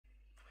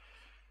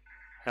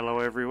Hello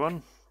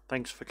everyone,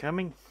 thanks for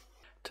coming.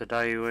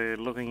 Today we're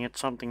looking at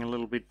something a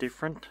little bit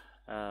different.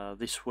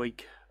 This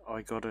week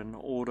I got an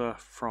order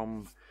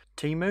from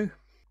Temu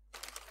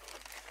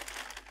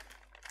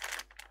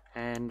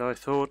and I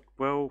thought,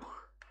 well,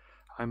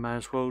 I may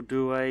as well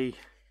do a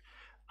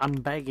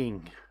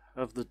unbagging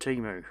of the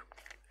Temu.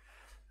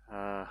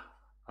 I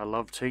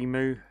love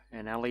Temu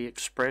and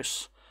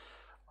AliExpress.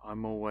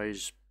 I'm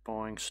always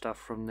buying stuff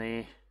from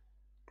there,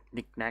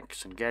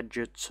 knickknacks and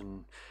gadgets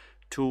and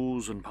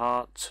tools and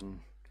parts,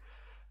 and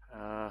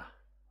I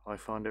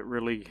find it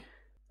really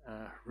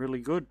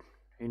good.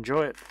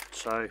 Enjoy it.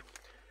 So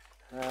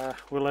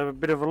we'll have a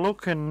bit of a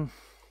look and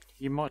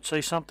you might see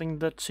something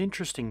that's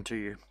interesting to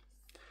you.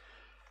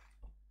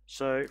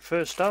 So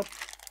first up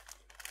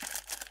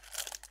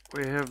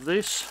we have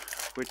this,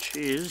 which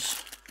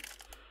is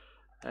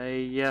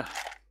a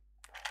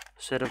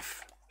set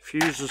of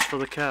fuses for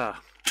the car.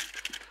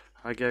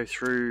 I go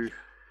through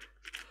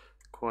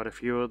quite a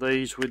few of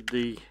these with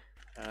the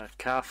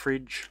car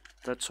fridge,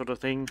 that sort of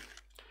thing,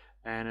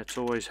 and it's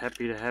always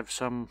happy to have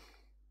some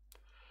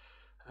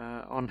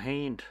on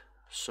hand.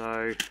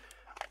 So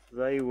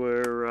they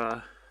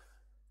were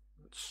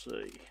let's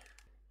see,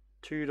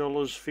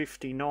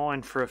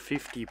 $2.59 for a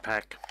 50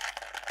 pack.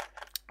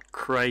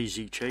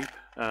 Crazy cheap.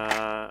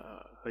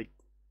 I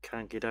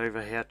can't get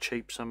over how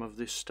cheap some of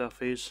this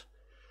stuff is.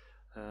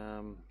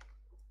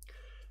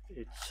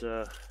 It's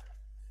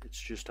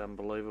just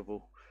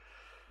unbelievable.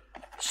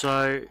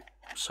 So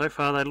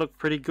far they look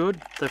pretty good.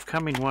 They've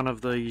come in one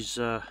of these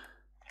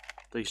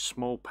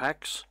small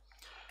packs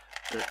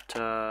that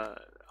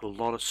a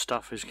lot of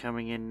stuff is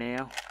coming in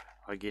now.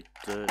 I get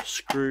the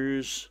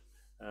screws,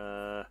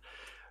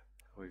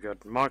 we've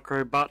got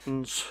micro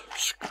buttons,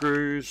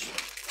 screws,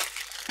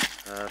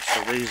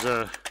 so these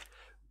are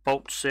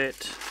bolt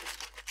set.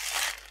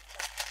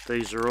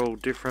 These are all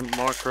different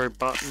micro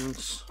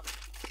buttons,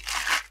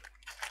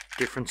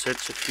 different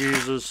sets of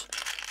fuses,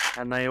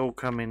 and they all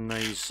come in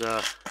these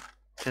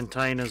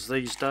containers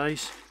these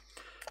days.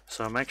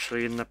 So I'm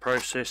actually in the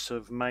process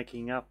of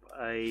making up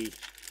a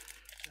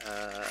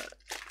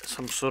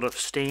some sort of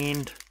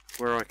stand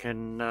where I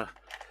can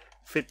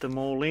fit them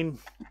all in,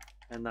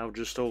 and they'll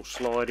just all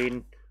slide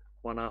in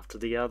one after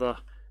the other,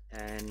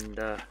 and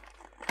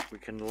we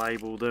can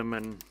label them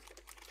and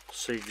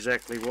see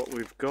exactly what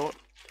we've got.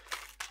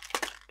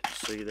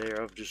 See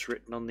there, I've just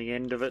written on the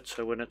end of it,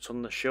 so when it's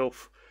on the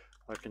shelf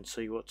I can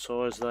see what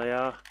size they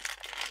are.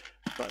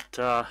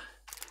 But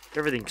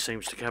everything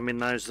seems to come in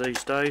those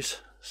these days.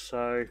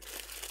 So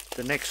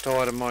the next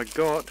item I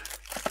got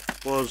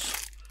was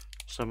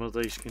some of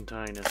these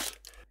containers.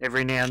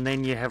 Every now and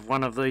then you have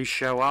one of these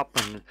show up,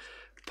 and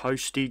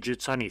postage,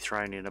 it's only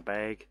thrown in a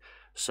bag,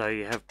 so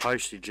you have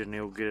postage and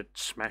it'll get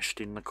smashed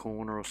in the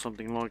corner or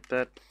something like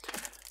that.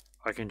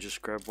 I can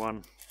just grab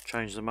one,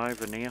 change them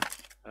over now,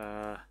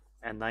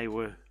 and they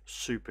were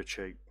super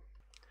cheap.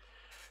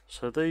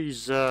 So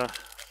these I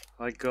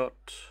got,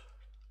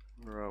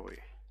 where are we,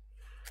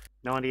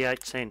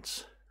 98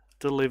 cents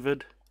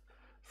delivered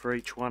for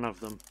each one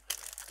of them.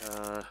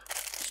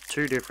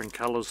 Two different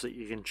colours that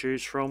you can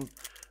choose from,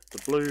 the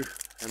blue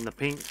and the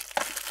pink.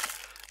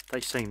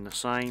 They seem the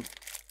same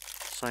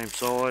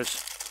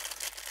size,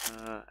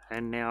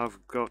 and now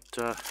I've got,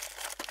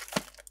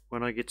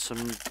 when I get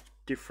some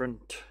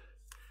different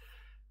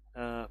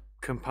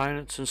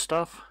components and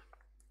stuff,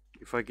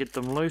 if I get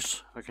them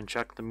loose I can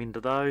chuck them into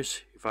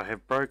those. If I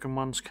have broken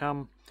ones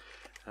come,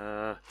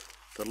 the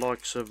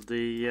likes of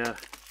the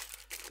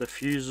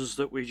fuses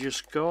that we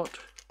just got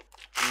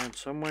around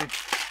somewhere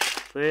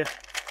there,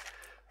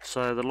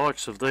 so the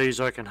likes of these,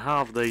 I can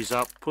halve these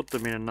up, put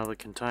them in another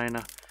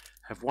container,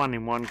 have one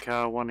in one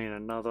car, one in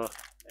another,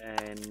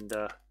 and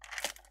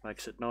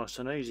makes it nice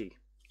and easy.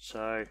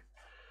 So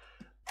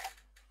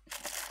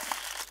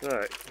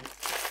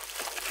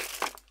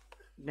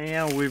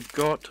now we've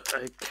got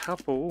a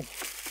couple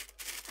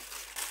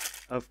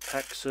of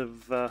packs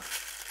of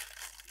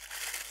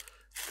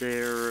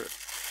their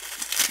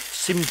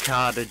SIM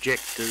card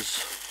ejectors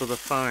for the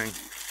phone.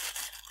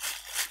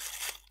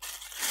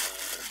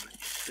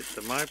 Get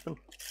them open.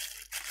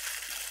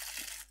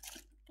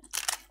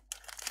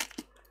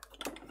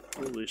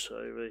 Pull this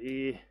over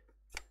here,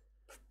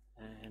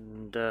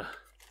 and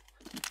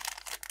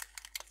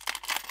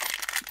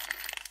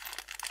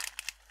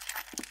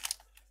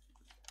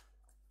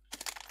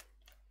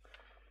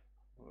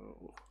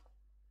we'll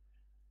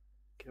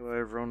go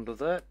over onto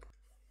that.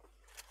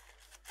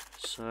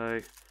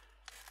 So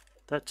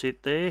that's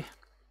it there.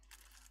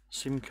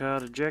 SIM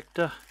card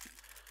ejector.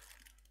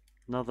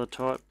 Another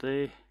type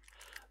there.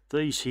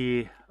 These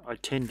here I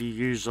tend to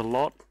use a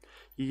lot.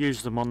 You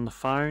use them on the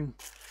phone,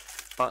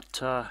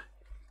 but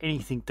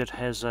anything that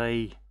has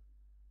a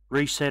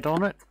reset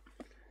on it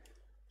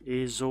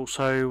is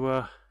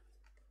also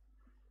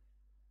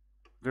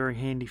very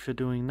handy for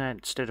doing that.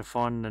 Instead of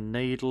finding a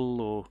needle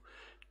or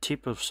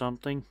tip of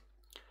something,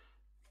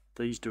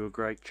 these do a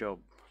great job.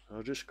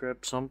 I'll just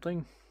grab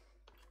something.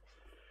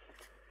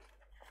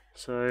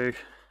 So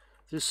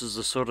this is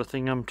the sort of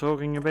thing I'm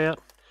talking about.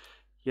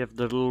 you have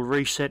the little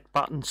reset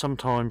button.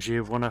 Sometimes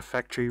you want to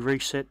factory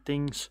reset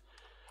things.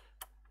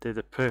 They're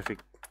the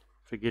perfect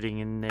for getting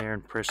in there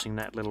and pressing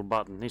that little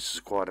button. This is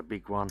quite a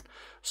big one.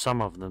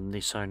 Some of them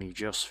this only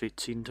just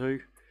fits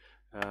into.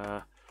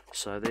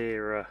 So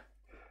they're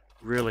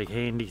really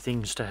handy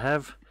things to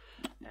have.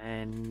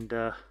 And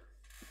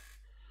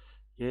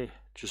yeah,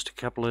 just a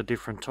couple of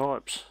different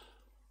types.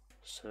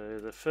 So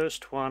the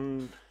first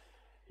one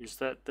is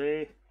that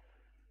there,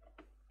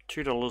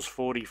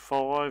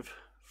 $2.45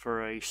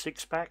 for a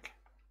 6-pack.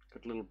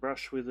 Got a little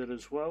brush with it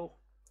as well.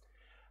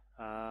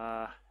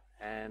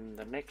 And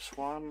the next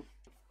one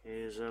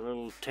is a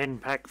little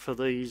 10-pack for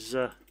these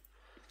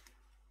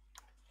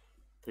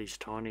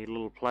tiny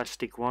little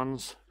plastic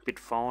ones, a bit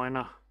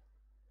finer.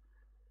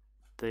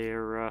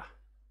 They're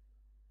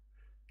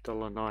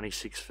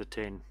 $1.96 for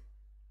 10.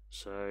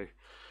 So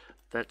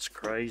that's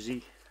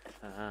crazy.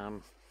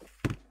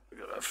 We've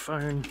got a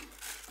phone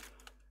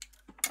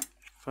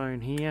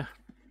here.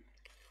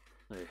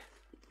 There.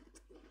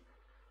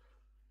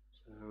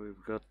 So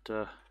we've got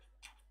you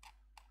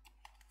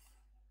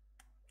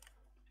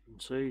can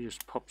see,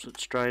 just pops it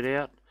straight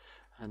out,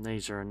 and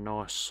these are a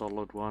nice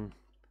solid one.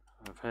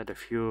 I've had a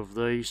few of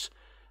these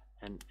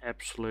and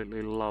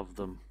absolutely love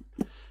them.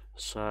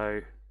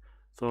 So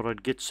thought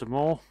I'd get some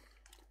more,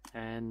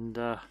 and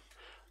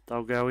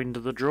they'll go into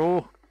the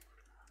drawer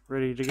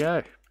ready to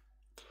go.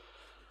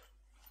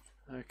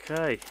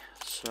 Okay,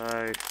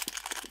 so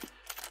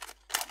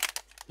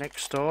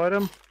next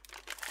item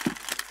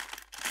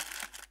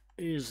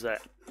is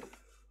that.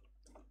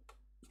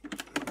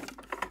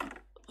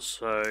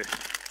 So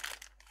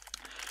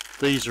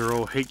these are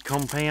all heat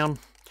compound.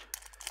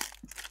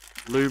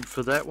 Lube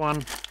for that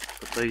one,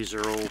 but these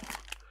are all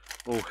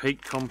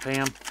heat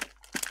compound.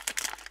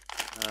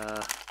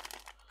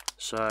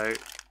 So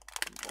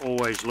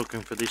always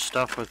looking for this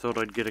stuff. I thought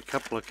I'd get a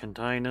couple of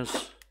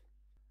containers.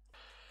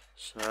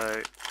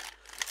 So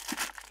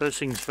first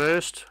things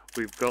first,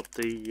 we've got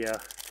the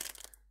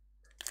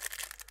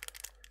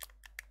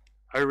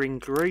O-ring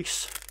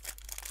grease,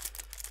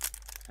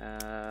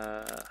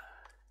 and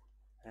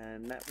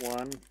that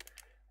one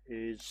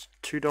is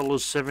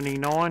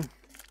 $2.79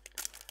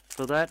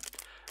 for that.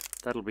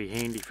 That'll be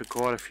handy for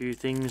quite a few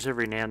things.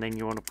 Every now and then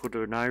you want to put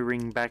an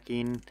O-ring back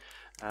in,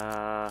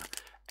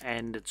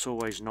 and it's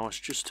always nice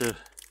just to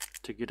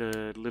get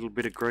a little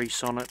bit of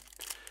grease on it.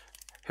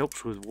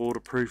 Helps with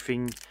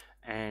waterproofing,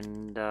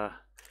 and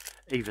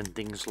even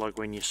things like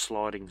when you're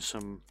sliding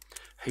some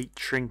heat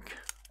shrink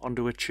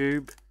onto a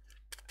tube,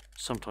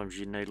 sometimes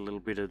you need a little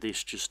bit of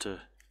this just to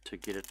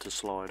get it to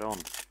slide on.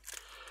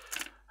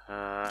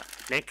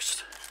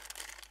 Next,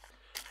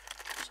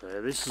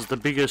 so this is the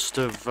biggest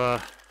of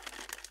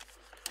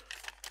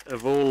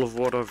all of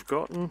what I've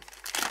gotten.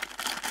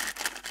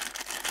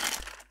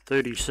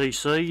 30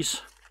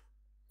 cc's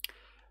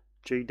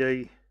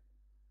GD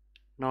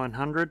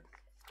 900.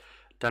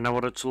 Don't know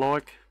what it's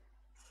like.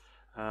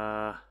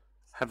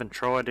 Haven't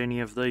tried any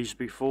of these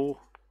before,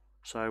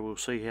 so we'll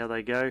see how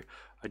they go.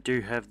 I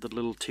do have the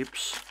little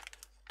tips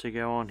to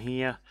go on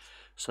here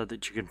so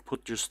that you can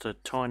put just the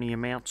tiny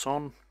amounts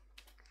on.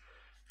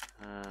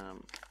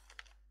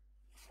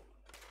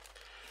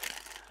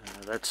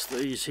 That's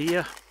these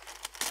here.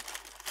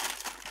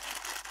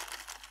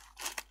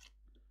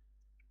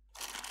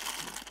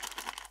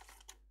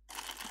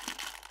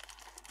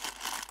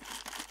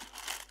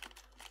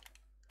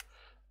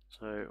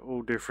 So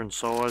all different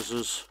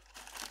sizes.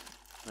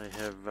 They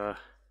have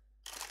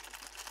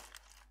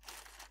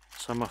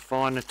some are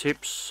finer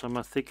tips, some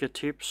are thicker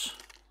tips.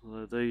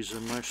 These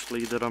are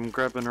mostly that I'm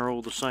grabbing are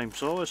all the same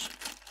size,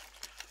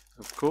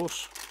 of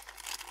course.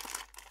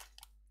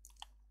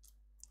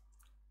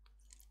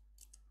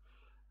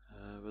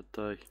 But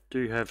they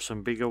do have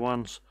some bigger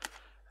ones,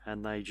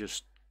 and they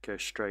just go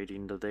straight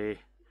into there.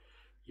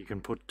 You can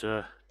put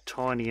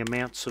tiny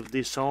amounts of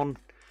this on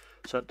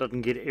so it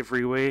doesn't get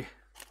everywhere,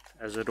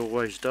 as it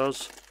always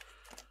does.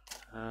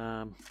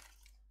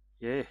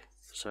 Yeah,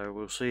 so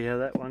we'll see how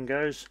that one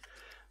goes.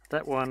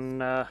 That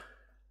one, have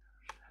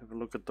a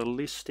look at the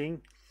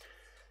listing.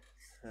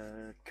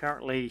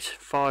 Currently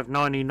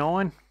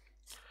 $5.99,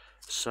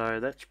 so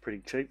that's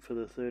pretty cheap for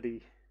the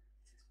 30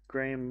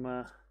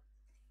 gram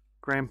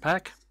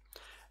pack.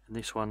 And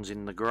this one's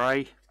in the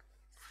grey.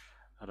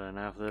 I don't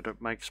know if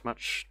that makes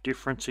much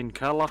difference in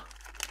colour.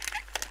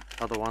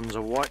 Other one's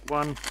a white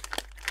one,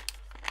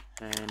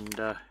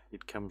 and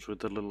it comes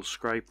with a little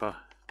scraper.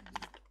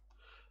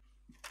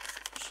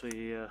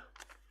 See,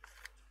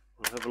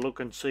 we'll have a look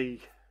and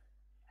see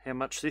how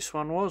much this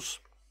one was.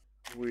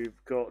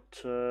 We've got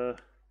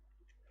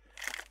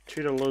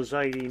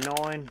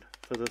 $2.89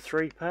 for the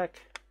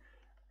 3-pack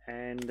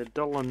and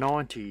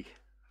 $1.90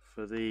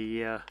 for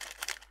the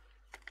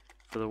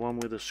one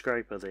with the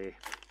scraper there.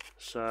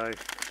 So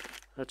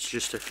that's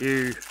just a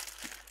few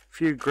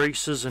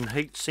greases and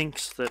heat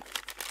sinks that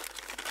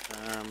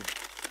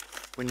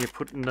when you're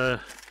putting the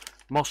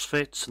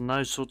MOSFETs and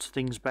those sorts of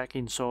things back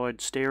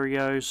inside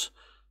stereos,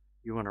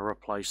 you want to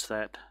replace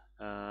that.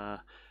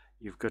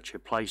 You've got your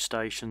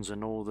PlayStations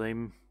and all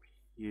them.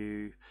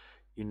 You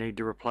you need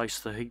to replace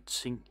the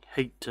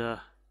heat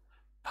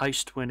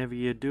paste whenever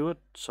you do it.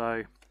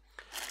 So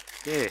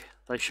yeah,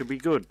 they should be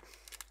good.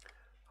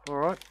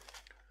 Alright,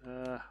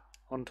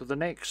 on to the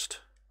next.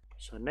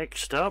 So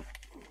next up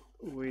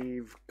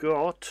we've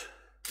got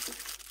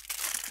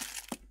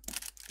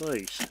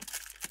these.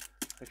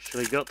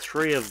 Actually got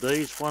 3 of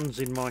these. One's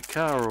in my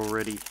car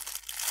already.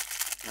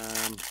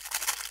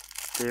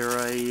 They're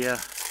a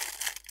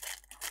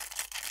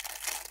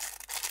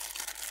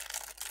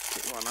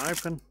get one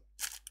open.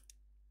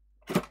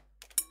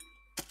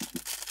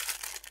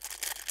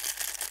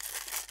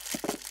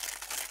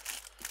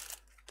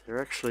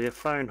 They're actually a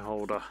phone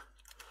holder,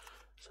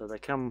 so they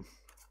come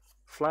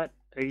flat,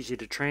 easy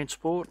to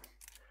transport,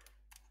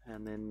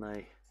 and then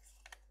they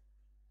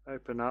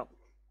open up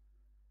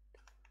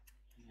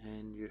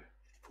and you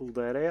pull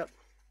that out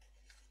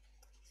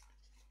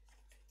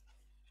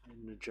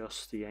and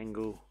adjust the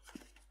angle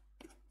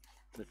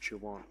that you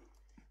want.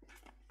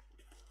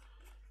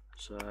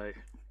 So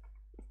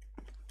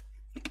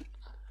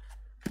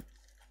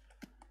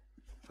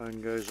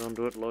phone goes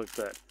onto it like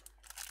that.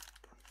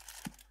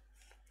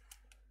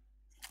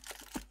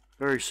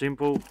 Very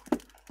simple.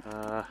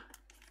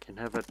 Can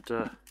have it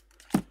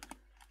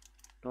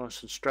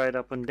nice and straight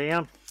up and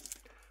down.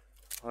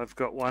 I've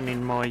got one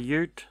in my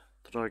ute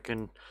that I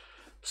can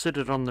sit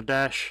it on the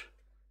dash,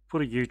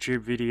 put a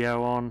YouTube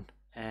video on,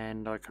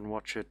 and I can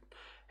watch it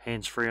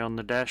hands-free on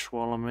the dash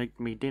while I'm eating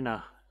my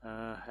dinner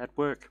at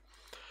work.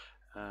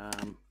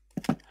 And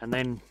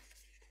then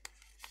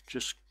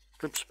just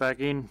clips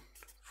back in,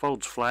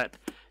 folds flat.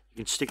 You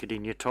can stick it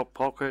in your top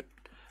pocket.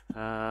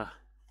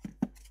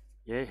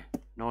 Yeah,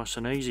 nice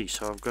and easy.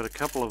 So I've got a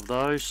couple of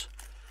those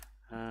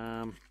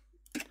to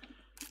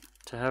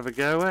have a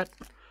go at,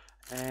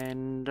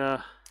 and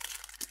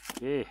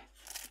yeah,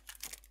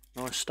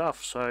 nice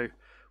stuff. So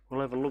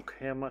we'll have a look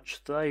how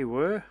much they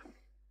were.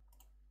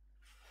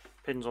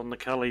 Depends on the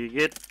colour you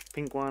get.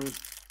 Pink one,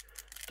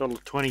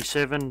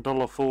 $1.27,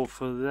 $1.04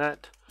 for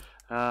that.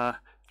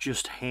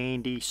 Just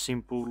handy,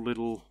 simple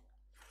little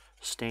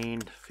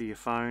stand for your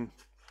phone.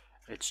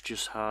 It's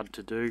just hard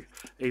to do.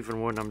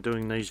 Even when I'm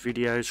doing these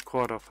videos,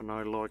 quite often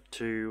I like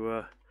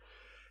to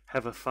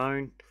have a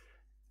phone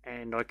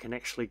and I can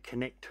actually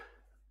connect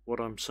what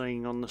I'm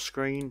seeing on the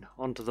screen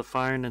onto the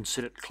phone and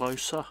sit it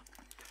closer.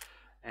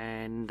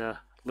 And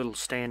a little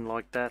stand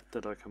like that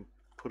I can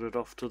put it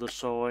off to the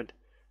side,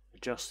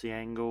 adjust the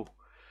angle,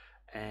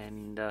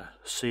 and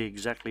see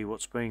exactly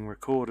what's being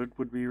recorded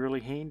would be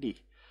really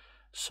handy.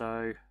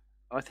 So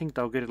I think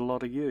they'll get a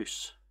lot of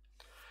use.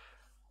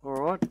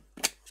 Alright,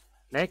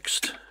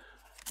 next.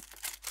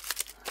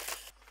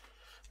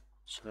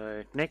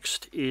 So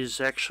next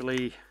is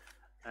actually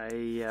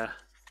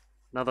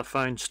another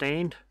phone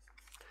stand,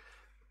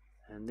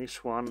 and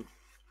this one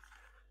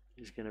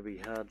is going to be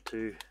hard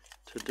to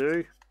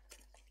do.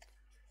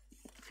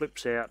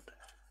 Flips out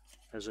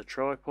as a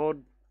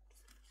tripod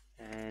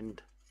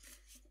and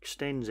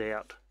extends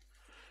out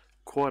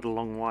quite a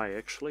long way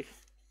actually.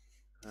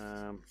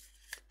 Hang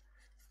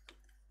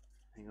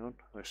on,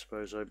 I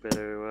suppose I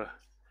better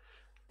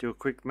do a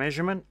quick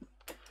measurement.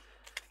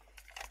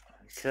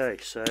 Okay,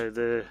 so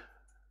the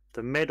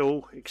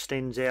metal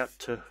extends out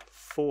to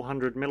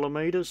 400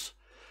 millimeters,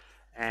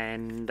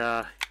 and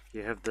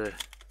you have the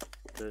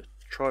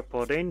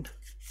tripod end,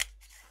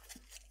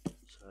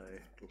 so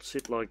it'll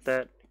sit like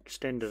that.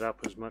 Extend it up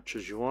as much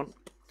as you want,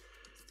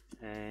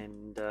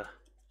 and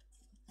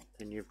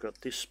then you've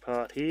got this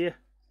part here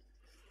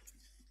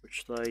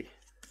which they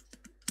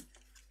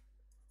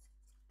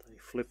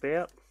flip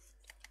out,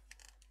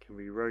 can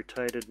be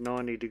rotated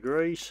 90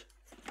 degrees.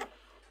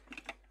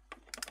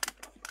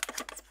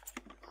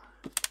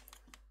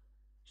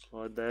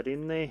 Slide that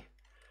in there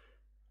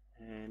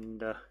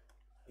and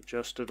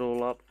adjust it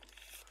all up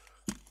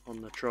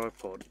on the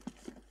tripod.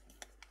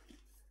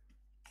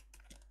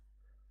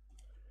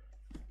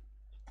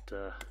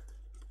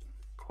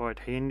 Quite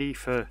handy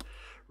for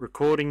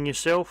recording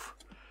yourself,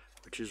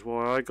 which is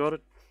why I got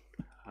it.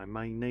 I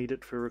may need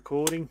it for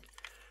recording,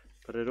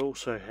 but it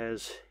also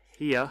has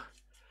here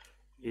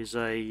is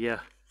a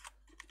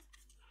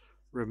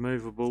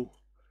removable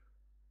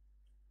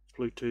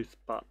Bluetooth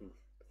button,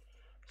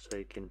 so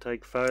you can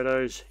take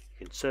photos,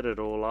 you can set it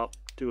all up,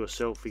 do a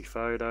selfie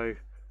photo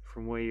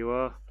from where you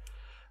are,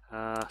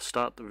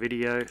 start the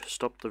video,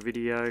 stop the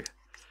video,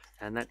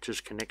 and that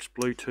just connects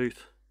Bluetooth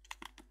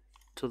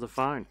to the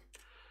phone.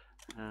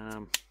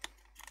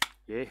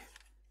 Yeah,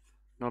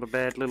 not a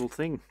bad little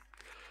thing.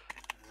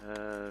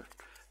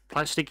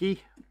 Plasticky,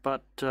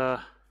 but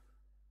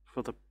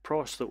for the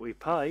price that we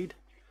paid,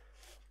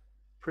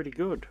 pretty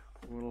good.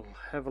 We'll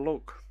have a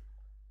look.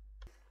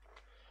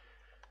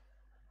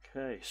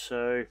 Okay,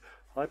 so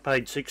I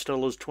paid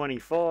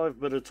 $6.25,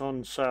 but it's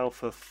on sale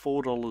for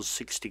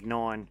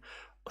 $4.69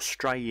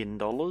 Australian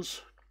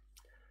dollars,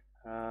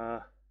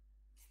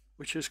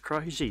 which is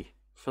crazy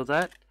for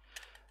that.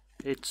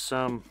 It's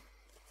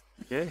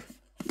yeah,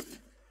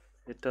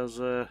 it does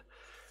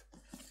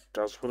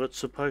what it's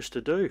supposed to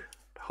do.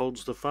 It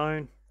holds the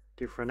phone,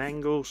 different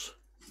angles.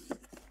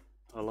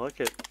 I like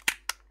it.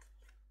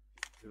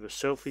 with a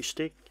selfie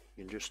stick.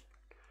 You can just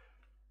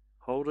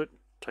hold it,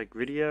 take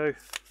video,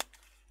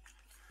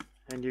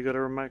 and you got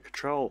a remote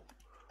control,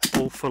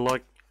 all for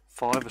like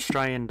 $5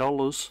 Australian.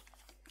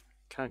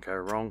 Can't go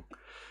wrong.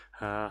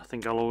 I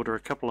think I'll order a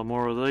couple of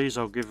more of these.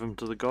 I'll give them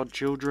to the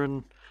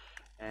godchildren,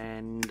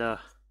 and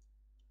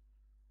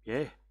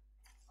yeah,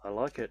 I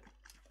like it.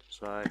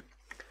 So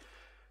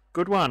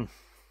good one,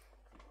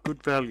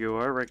 good value,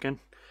 I reckon.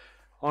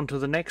 On to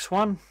the next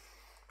one.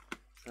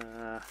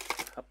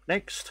 Up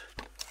next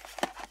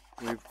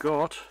we've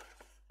got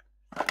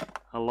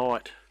a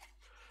light.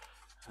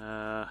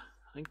 I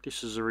think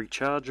this is a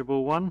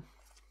rechargeable one,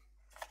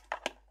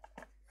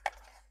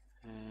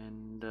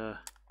 and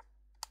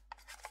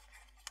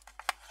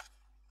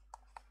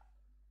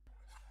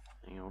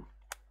hang on,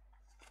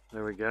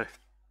 there we go.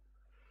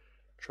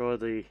 Try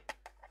the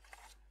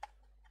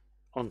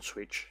on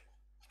switch,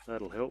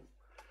 that'll help.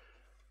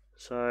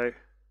 So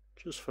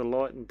just for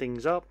lighting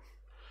things up,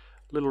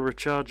 little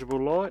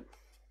rechargeable light.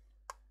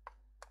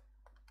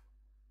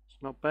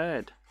 It's not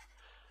bad.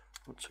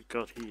 What's it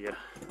got here?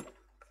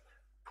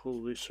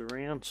 Pull this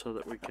around so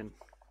that we can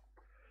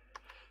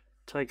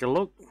take a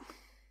look.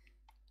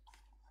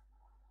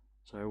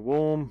 So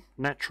warm,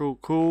 natural,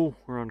 cool.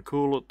 We're on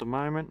cool at the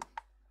moment.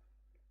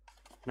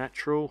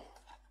 Natural,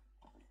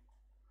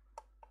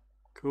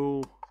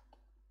 cool,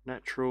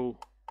 natural,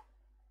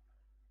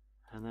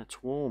 and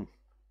that's warm.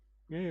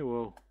 Yeah,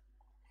 well,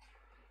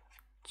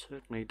 it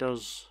certainly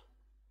does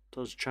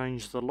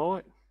change the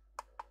light.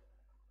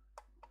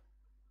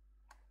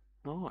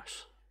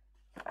 Nice.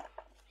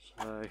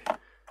 So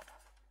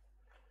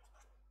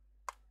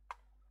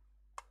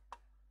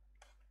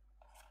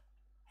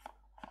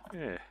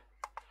yeah,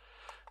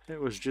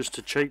 it was just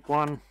a cheap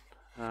one.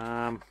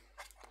 I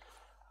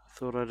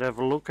thought I'd have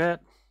a look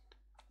at.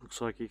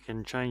 Looks like you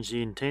can change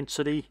the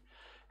intensity,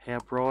 how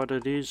bright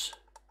it is,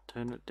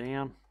 turn it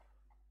down.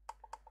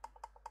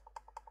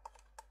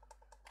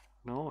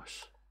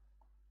 Nice.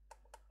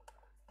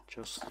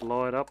 Just the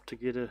light up to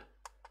get a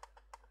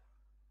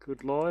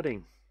good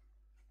lighting.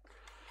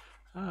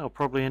 I'll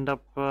probably end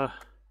up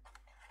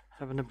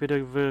having a bit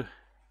of a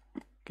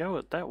go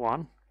at that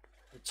one.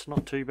 It's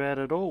not too bad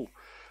at all.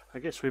 I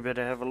guess we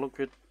better have a look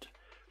at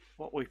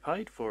what we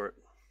paid for it.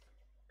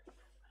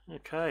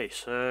 Okay,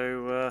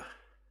 so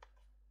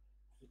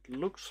it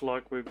looks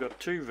like we've got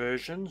two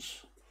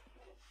versions.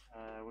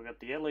 We've got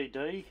the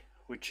LED,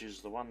 which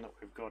is the one that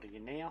we've got here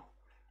now,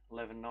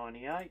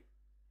 $11.98,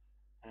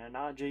 and an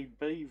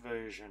RGB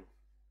version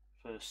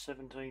for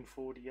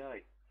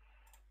 $17.48.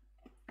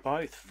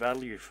 Both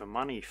value for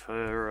money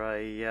for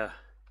a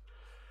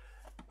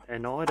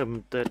an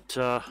item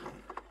that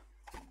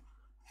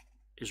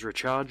is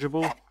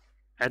rechargeable,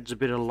 adds a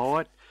bit of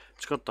light.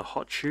 It's got the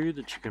hot shoe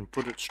that you can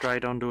put it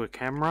straight onto a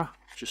camera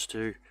just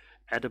to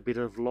add a bit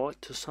of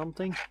light to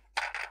something.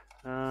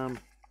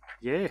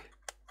 Yeah,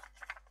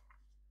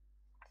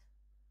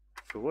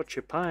 for what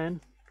you're paying,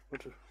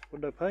 what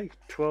did I pay?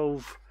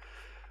 12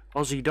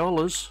 Aussie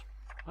dollars.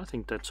 I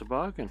think that's a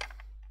bargain.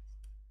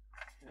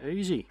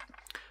 Easy.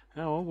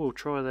 Oh, well, we'll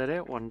try that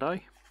out one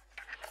day.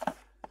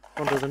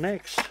 On to the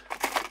next.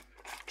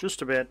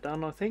 Just about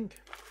done, I think.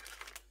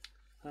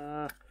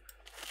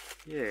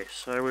 Yeah,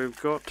 so we've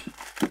got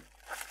a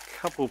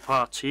couple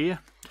parts here.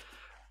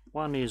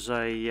 One is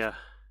a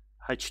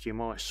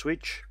HDMI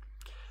switch,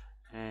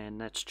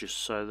 and that's just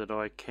so that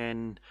I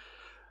can,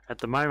 at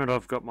the moment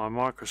I've got my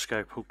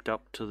microscope hooked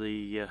up to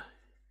the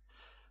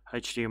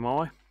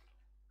HDMI.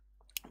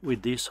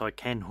 With this I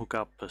can hook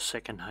up a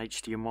second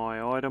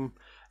HDMI item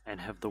and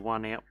have the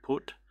one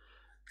output.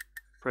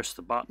 Press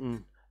the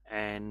button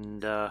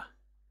and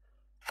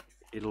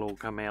it'll all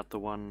come out the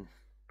one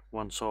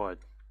side.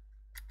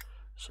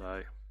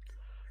 So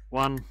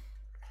 1,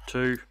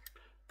 2,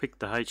 pick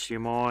the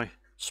HDMI.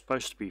 It's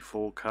supposed to be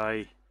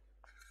 4K.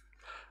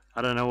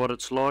 I don't know what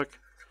it's like.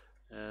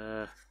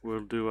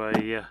 We'll do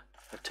a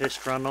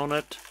test run on it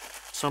at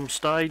some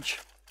stage.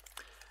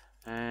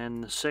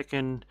 And the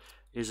second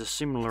is a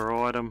similar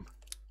item.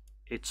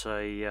 It's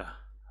a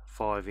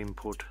 5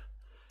 input.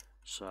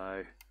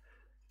 So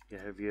you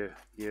have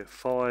your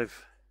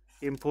 5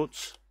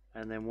 inputs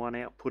and then one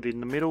output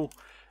in the middle,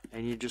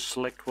 and you just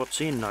select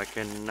what's in. I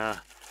can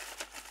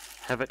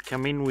have it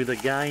come in with a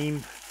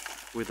game,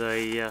 with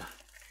a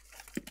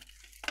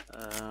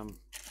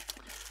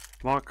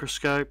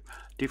microscope,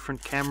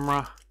 different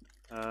camera.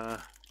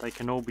 They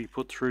can all be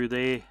put through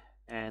there,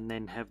 and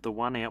then have the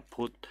one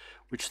output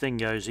which then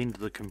goes into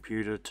the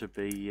computer to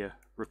be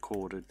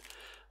recorded.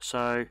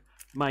 So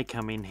may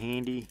come in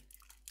handy.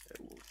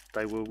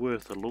 They were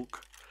worth a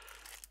look.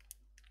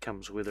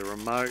 Comes with a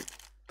remote,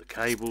 the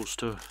cables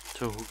to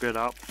hook it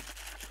up.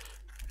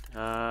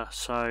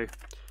 So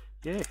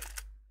yeah,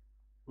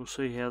 we'll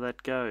see how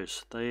that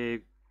goes. There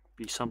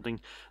be something.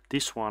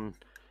 This one,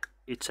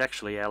 it's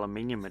actually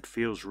aluminium. It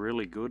feels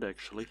really good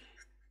actually.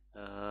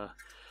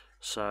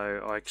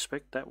 So I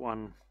expect that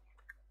one,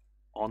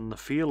 on the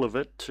feel of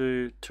it,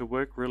 to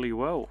work really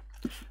well.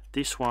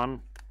 This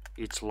one,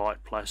 it's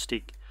light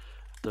plastic.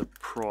 The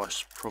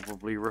price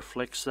probably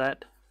reflects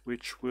that,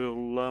 which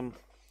we'll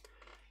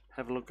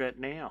have a look at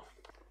now.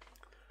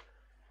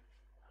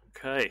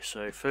 Okay,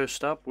 so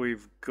first up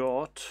we've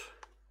got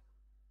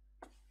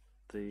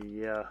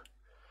the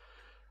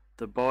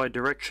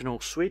bi-directional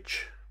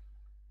switch,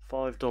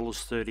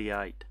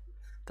 $5.38.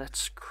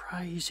 That's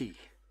crazy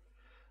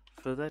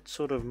for that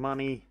sort of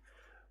money.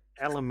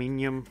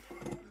 Aluminium.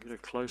 Get a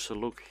closer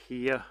look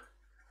here.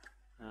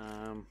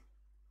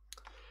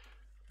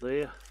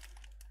 There.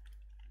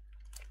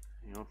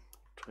 Hang on,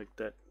 take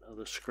that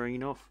other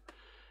screen off.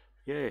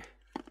 Yeah,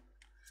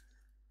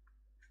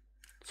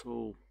 it's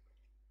all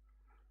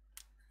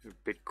a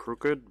bit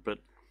crooked, but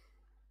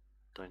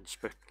don't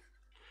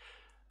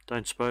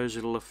suppose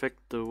it'll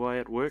affect the way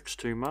it works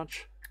too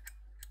much.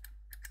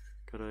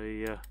 Got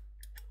a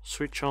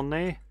switch on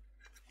there,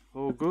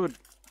 all good.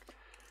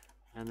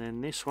 And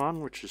then this one,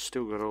 which has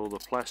still got all the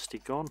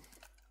plastic on,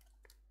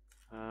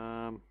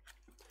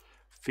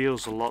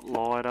 feels a lot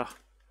lighter.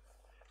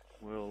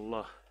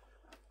 We'll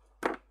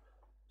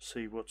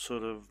see what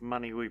sort of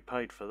money we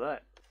paid for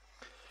that.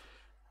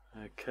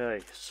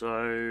 Okay,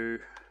 so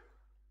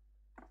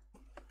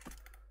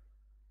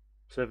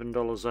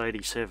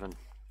 $7.87.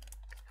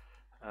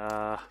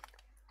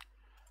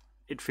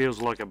 It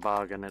feels like a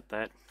bargain at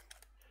that.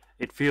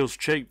 It feels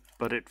cheap,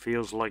 but it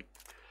feels like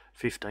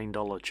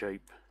 $15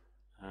 cheap.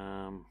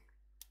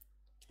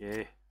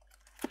 Yeah,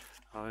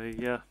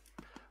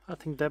 I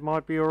think that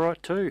might be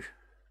alright too.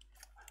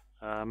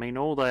 I mean,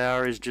 all they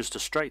are is just a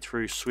straight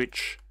through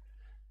switch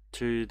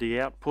to the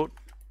output.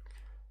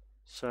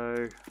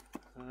 So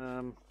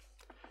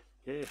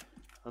yeah,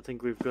 I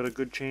think we've got a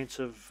good chance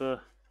of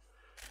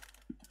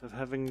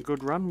having a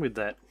good run with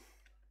that.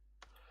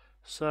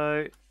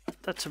 So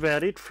that's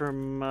about it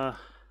from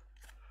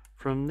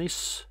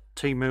this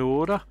Temu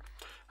order.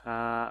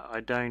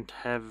 I don't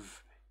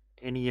have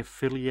any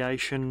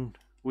affiliation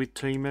with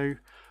Temu.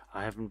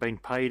 I haven't been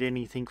paid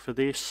anything for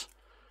this,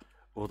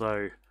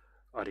 although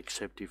I'd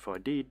accept if I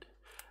did.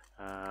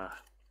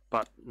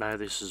 But no,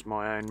 this is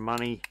my own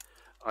money.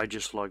 I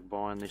just like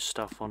buying this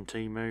stuff on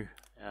Temu.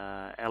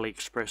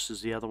 AliExpress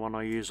is the other one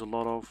I use a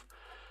lot of,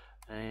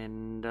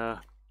 and I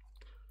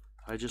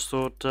just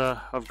thought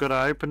I've got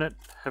to open it,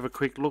 have a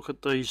quick look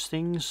at these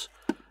things,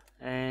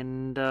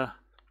 and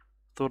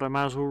thought I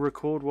may as well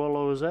record while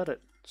I was at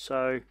it.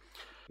 So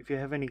if you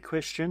have any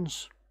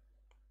questions,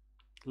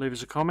 leave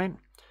us a comment.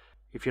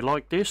 If you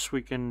like this,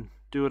 we can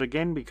do it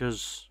again,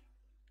 because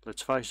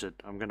let's face it,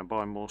 I'm going to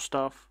buy more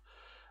stuff.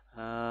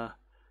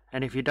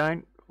 And if you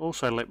don't,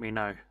 also let me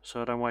know,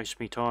 so I don't waste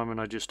my time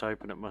and I just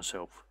open it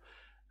myself.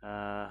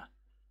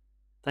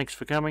 Thanks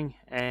for coming,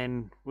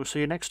 and we'll see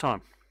you next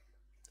time.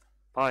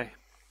 Bye.